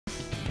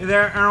Hey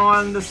there,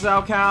 everyone. This is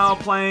Cow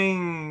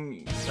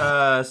playing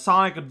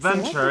Sonic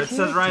Adventure. It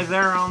says right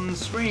there on the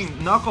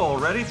screen, Knuckle,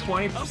 ready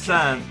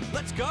 20%.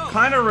 Let's go.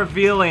 Kind of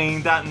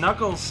revealing that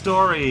Knuckle's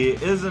story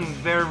isn't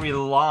very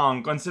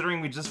long,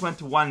 considering we just went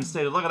to one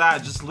state. Look at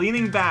that, just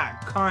leaning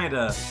back,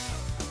 kinda.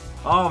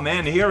 Oh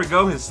man, here we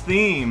go, his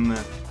theme.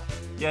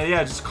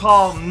 Yeah, just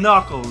call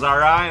Knuckles,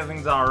 alright?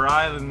 Everything's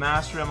alright, and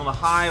master him on the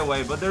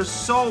highway, but there's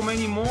so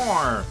many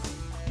more.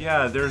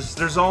 Yeah,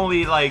 there's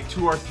only like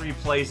 2 or 3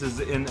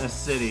 places in a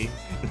city.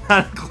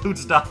 That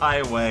includes the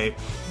highway.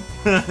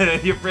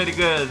 You're pretty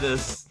good at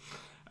this.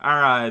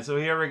 Alright, so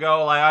here we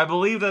go. Like, I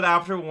believe that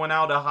after we went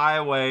out the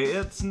highway,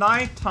 it's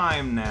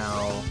nighttime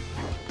now.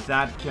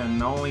 That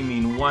can only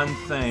mean one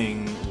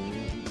thing.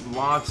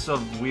 Lots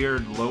of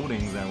weird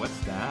loading there. What's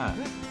that?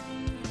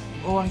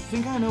 Oh, I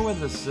think I know what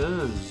this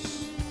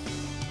is.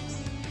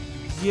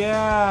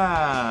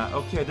 Yeah,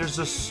 okay, there's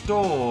a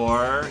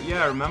store.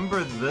 Yeah,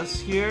 remember this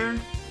here?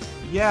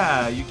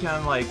 Yeah, you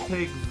can like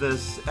take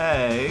this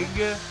egg,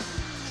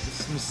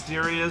 this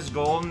mysterious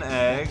golden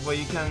egg, but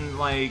you can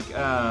like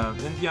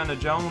Indiana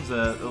Jones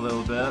it a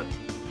little bit,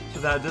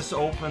 so that this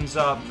opens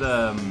up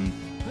the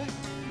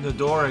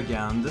door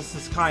again. This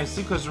is kind of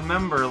see, because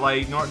remember,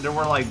 like there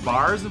were like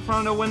bars in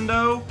front of the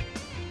window.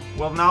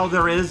 Well, now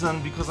there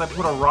isn't because I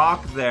put a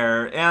rock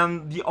there,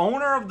 and the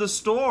owner of the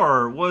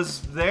store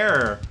was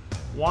there,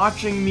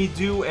 watching me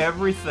do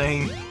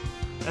everything.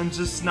 And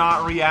just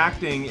not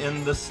reacting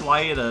in the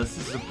slightest.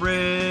 This is a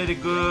pretty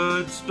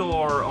good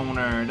store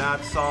owner.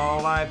 That's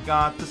all I've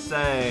got to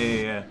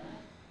say.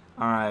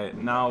 Alright,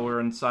 now we're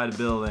inside a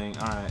building.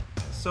 Alright,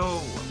 so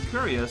I'm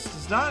curious.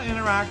 Does that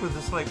interact with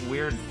this like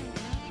weird...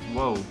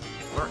 Whoa,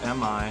 where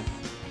am I?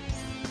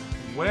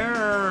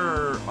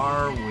 Where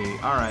are we?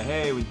 Alright,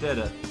 hey, we did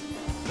it.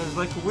 There's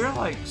like a weird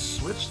like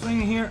switch thing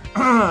here.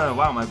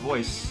 Wow, my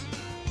voice.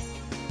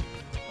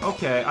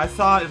 Okay, I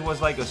thought it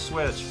was like a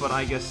switch, but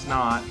I guess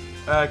not.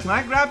 Can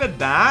I grab it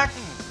back?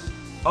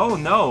 Oh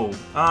no.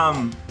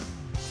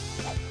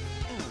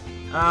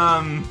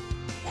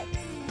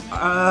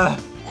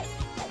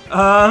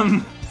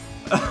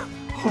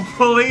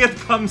 Hopefully it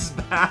comes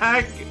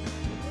back.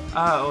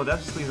 Oh, that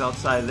just leaves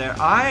outside there.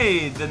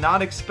 I did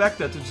not expect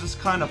it to just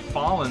kind of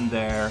fall in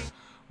there.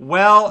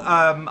 Well,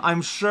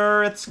 I'm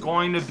sure it's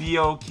going to be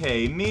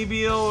okay.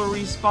 Maybe it'll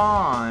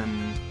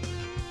respawn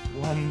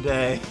one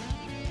day.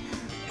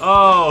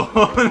 Oh,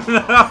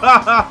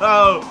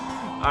 no!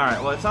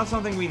 Alright, well, it's not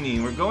something we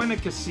need. We're going to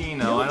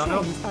casino. No I don't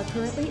know. trains are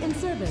currently in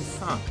service.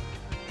 Huh.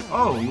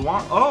 Oh, you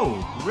want...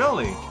 Oh,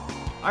 really?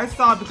 I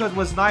thought because it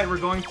was night we're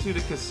going to the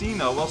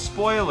casino. Well,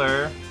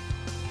 spoiler.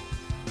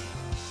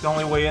 The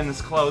only way in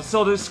is closed.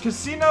 So this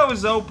casino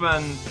is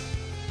open,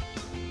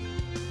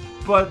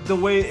 but the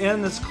way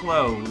in is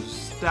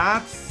closed.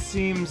 That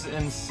seems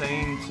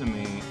insane to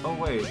me. Oh,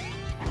 wait.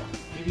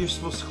 Maybe you're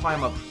supposed to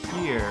climb up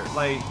here.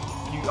 Like,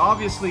 you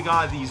obviously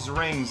got these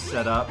rings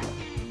set up.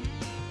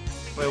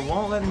 But it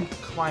won't let me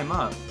climb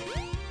up.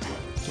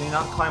 Can you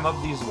not climb up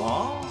these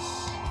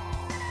walls?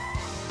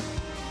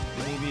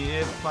 Maybe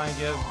if I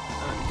give...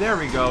 there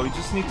we go. You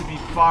just need to be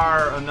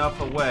far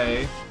enough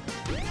away.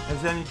 And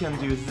then you can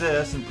do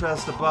this and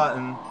press the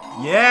button.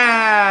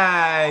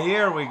 Yeah!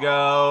 Here we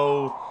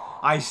go.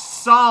 I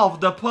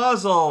solved the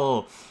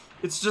puzzle!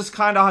 It's just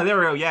kind of... There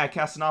we go. Yeah,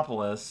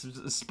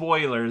 Castanopolis.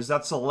 Spoilers.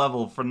 That's a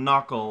level for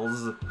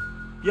Knuckles.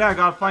 Yeah, I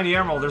gotta find the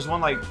emerald. There's one,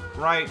 like,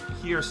 right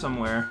here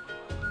somewhere.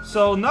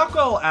 So,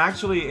 Knuckle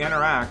actually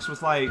interacts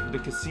with, like, the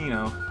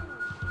casino.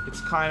 It's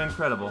kind of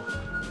incredible.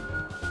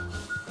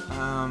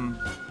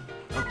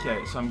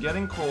 Okay, so I'm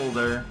getting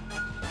colder.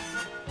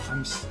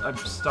 I'm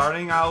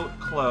starting out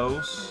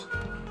close.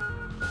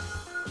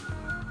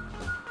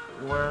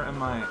 Where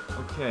am I?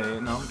 Okay,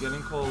 no, I'm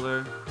getting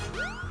colder.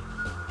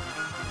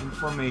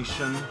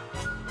 Information.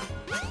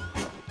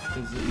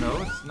 Is it?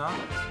 No, it's not.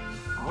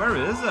 Where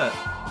is it?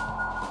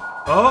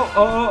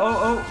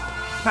 Oh!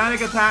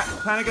 Panic attack!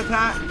 Panic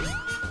attack!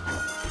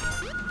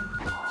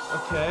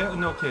 Okay,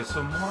 okay,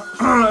 so more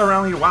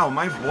around here. Wow,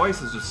 my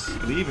voice is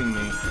just leaving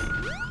me.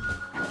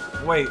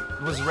 Wait,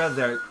 it was red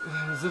there.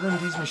 Is it in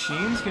these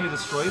machines? Can you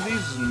destroy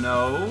these?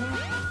 No.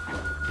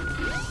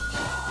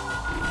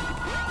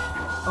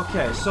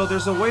 Okay, so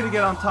there's a way to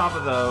get on top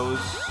of those.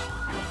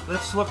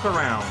 Let's look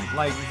around.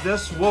 Like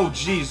this. Whoa,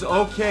 geez.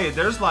 Okay,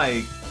 there's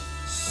like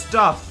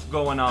stuff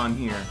going on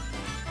here.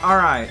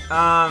 Alright,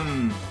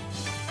 I'm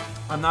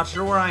not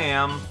sure where I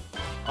am.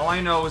 All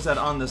I know is that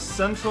on the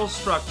central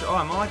structure... Oh,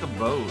 I'm on like a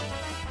boat.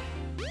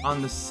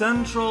 On the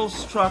central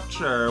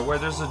structure, where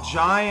there's a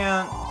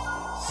giant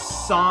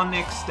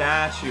Sonic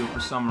statue for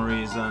some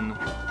reason.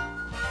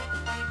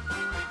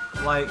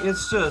 Like,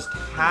 it's just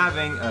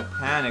having a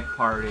panic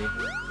party.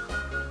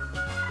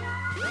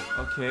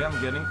 Okay, I'm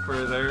getting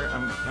further.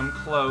 I'm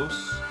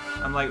close.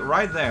 I'm like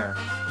right there.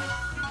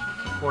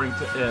 According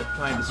to it.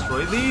 Can I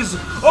destroy these?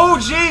 Oh,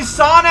 geez,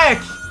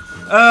 Sonic!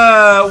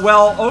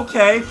 Well,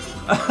 okay.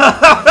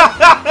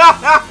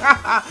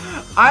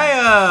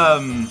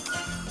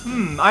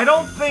 I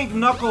don't think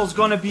Knuckles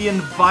gonna be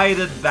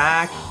invited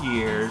back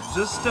here.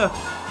 Just to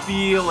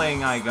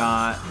feeling I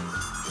got.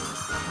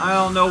 I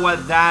don't know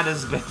what that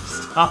is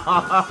based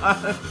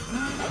on.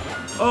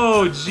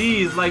 Oh,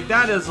 geez. Like,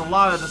 that is a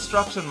lot of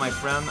destruction, my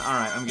friend.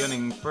 Alright, I'm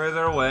getting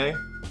further away.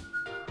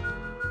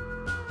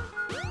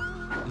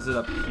 Is it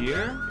up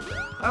here?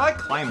 I like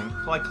climbing.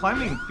 Like,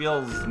 climbing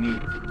feels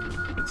neat.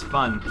 It's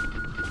fun.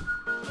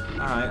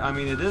 Alright, I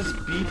mean, it is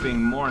beeping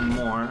more and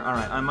more.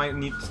 Alright, I might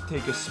need to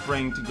take a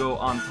spring to go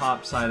on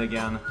top side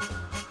again.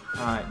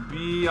 Alright,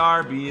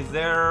 BRB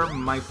there,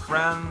 my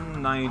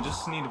friend. I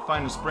just need to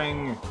find a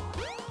spring.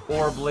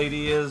 Orb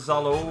lady is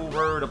all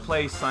over the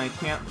place. I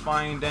can't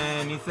find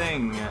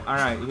anything.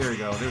 Alright, here we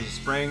go. There's a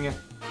spring.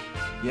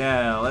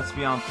 Yeah, let's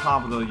be on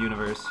top of the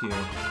universe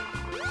here.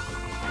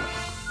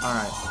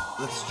 Alright,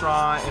 let's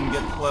try and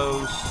get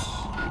close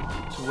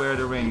to where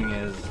the ring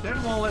is. That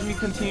won't let me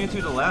continue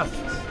to the left.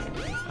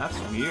 That's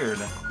weird.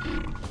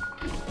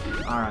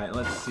 Alright,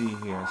 let's see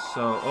here.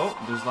 So, oh,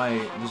 there's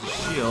a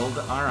shield.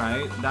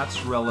 Alright,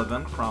 that's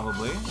relevant,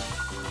 probably.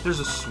 There's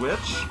a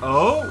switch.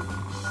 Oh!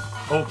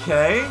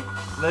 Okay.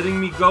 Letting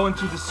me go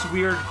into this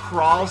weird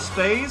crawl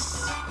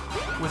space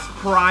with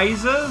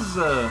prizes.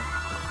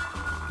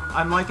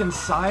 I'm like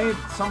inside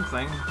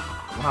something.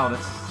 Wow,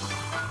 that's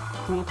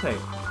cool take.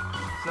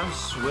 Is that a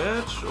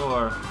switch,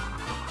 or...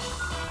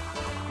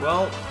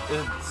 Well,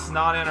 it's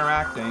not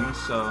interacting,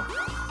 so...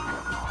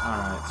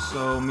 Alright,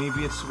 so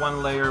maybe it's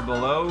one layer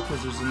below,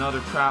 because there's another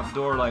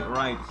trapdoor, like,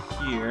 right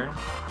here.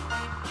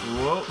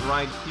 Whoa,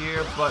 right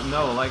here, but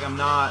no, like, I'm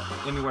not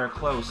anywhere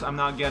close. I'm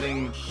not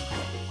getting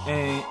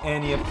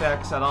any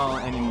effects at all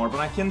anymore, but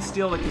I can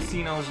steal the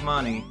casino's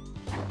money.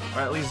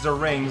 Or at least the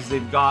rings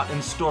they've got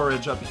in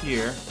storage up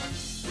here.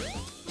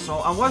 So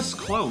I was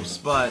close,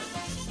 but...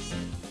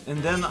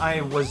 And then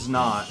I was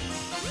not.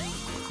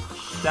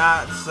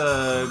 That's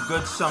a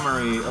good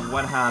summary of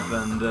what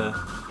happened.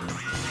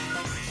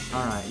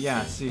 Alright,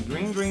 yeah, see,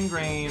 green, green,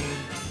 green.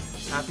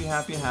 Happy,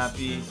 happy,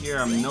 happy. Here,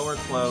 I'm nowhere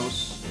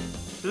close.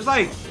 There's,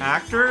 like,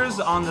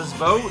 actors on this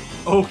boat?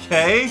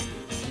 Okay.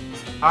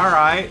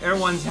 Alright,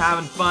 everyone's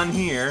having fun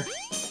here.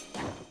 It's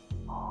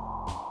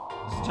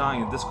a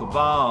giant disco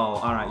ball.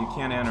 Alright, you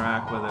can't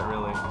interact with it,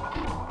 really.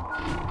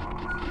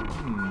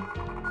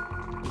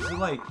 Is it,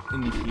 like,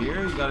 in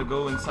here? You gotta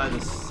go inside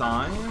the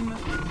sign?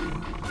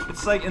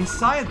 It's, like,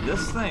 inside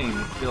this thing,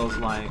 it feels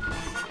like.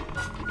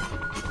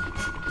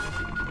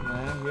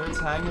 Here it's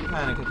having a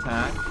panic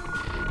attack.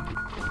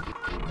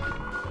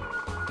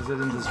 Is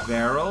it in this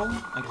barrel?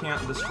 I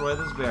can't destroy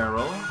this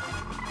barrel.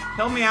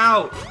 Help me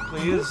out,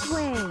 please.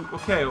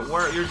 Okay,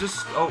 where you're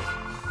just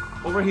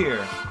over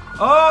here.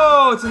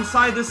 Oh, it's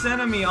inside this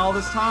enemy all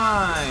this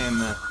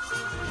time.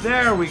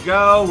 There we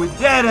go. We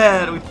did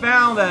it. We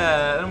found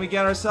it, and we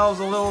get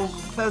ourselves a little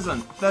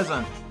pheasant.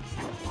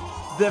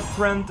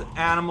 Different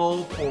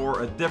animal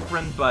for a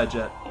different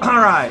budget.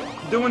 All right,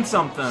 doing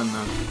something.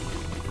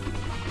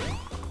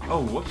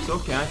 Oh, whoops,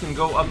 okay, I can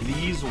go up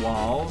these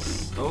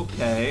walls.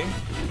 Okay.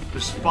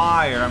 There's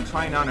fire. I'm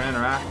trying not to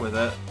interact with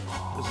it.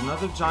 There's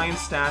another giant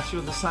statue,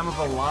 this time of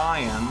a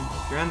lion.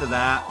 If you're into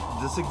that,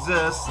 this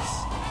exists.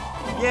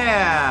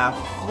 Yeah,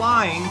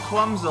 flying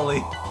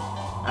clumsily.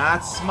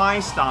 That's my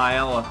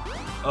style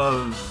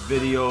of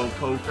video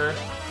poker.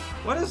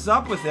 What is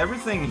up with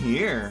everything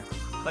here?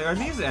 Like, are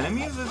these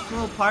enemies, this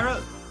little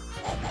pirate?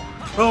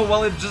 Oh,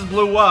 well, it just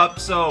blew up,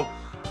 so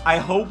I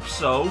hope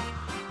so.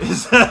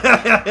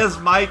 Is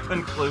my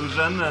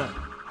conclusion.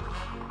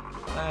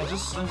 I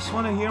just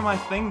want to hear my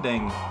thing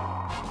ding.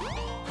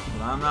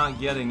 But I'm not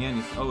getting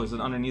any. Oh, is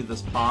it underneath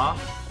this paw?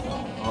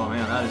 Oh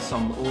man, that is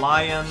some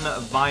lion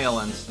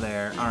violence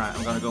there. Alright,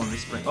 I'm gonna go in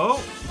this spring.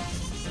 Oh!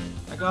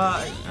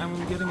 I'm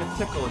getting a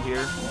tickle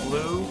here.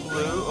 Blue,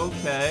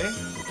 okay.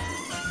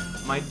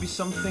 Might be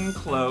something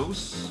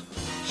close.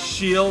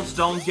 Shields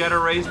don't get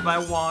erased by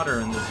water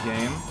in this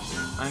game.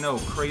 I know,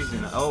 crazy.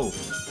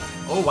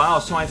 Oh wow,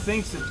 so I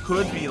think it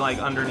could be like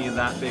underneath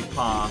that big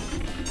paw.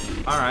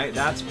 Alright,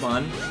 that's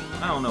fun.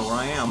 I don't know where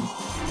I am.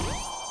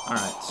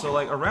 Alright, so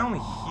like around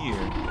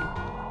here.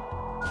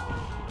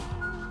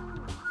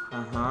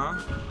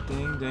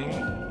 Ding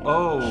ding.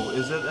 Oh,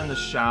 is it in the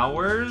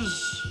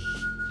showers?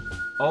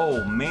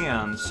 Oh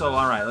man, so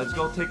alright, let's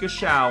go take a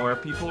shower.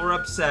 People were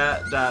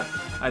upset that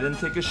I didn't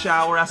take a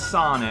shower as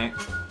Sonic.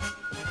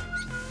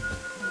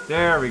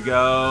 There we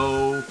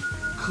go.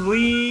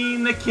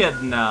 Clean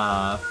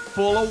echidna.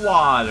 Full of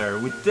water.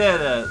 We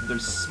did it.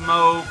 There's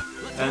smoke,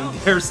 and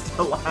there's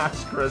the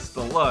last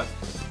crystal. Look,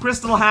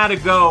 Crystal had to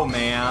go,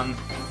 man.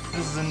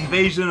 This is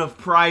invasion of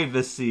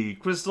privacy.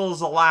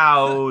 Crystal's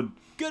allowed.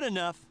 Good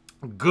enough.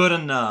 Good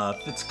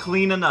enough. It's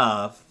clean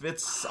enough.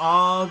 It's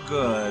all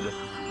good.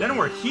 Then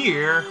we're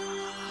here.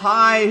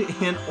 Hi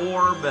in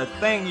orbit.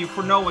 Thank you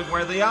for knowing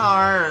where they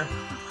are.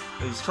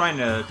 He's trying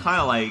to kind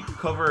of like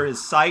cover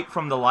his sight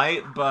from the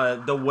light,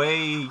 but the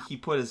way he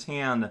put his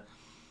hand,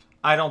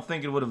 I don't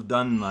think it would have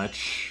done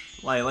much.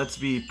 Like, let's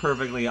be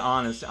perfectly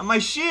honest. My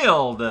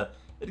shield!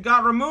 It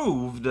got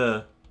removed.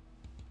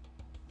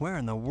 Where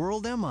in the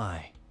world am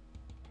I?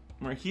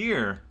 We're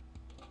here.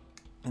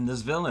 In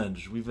this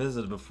village we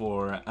visited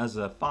before as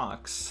a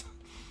fox.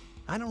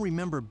 I don't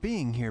remember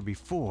being here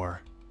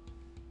before.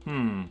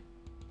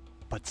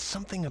 But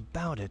something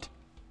about it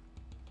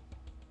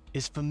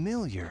is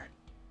familiar.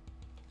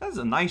 That's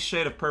a nice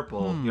shade of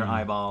purple, your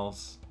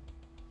eyeballs.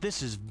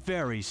 This is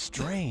very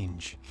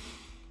strange.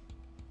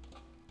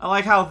 I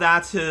like how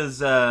that's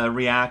his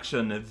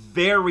reaction.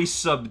 Very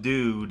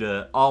subdued,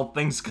 all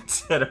things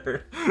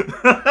considered.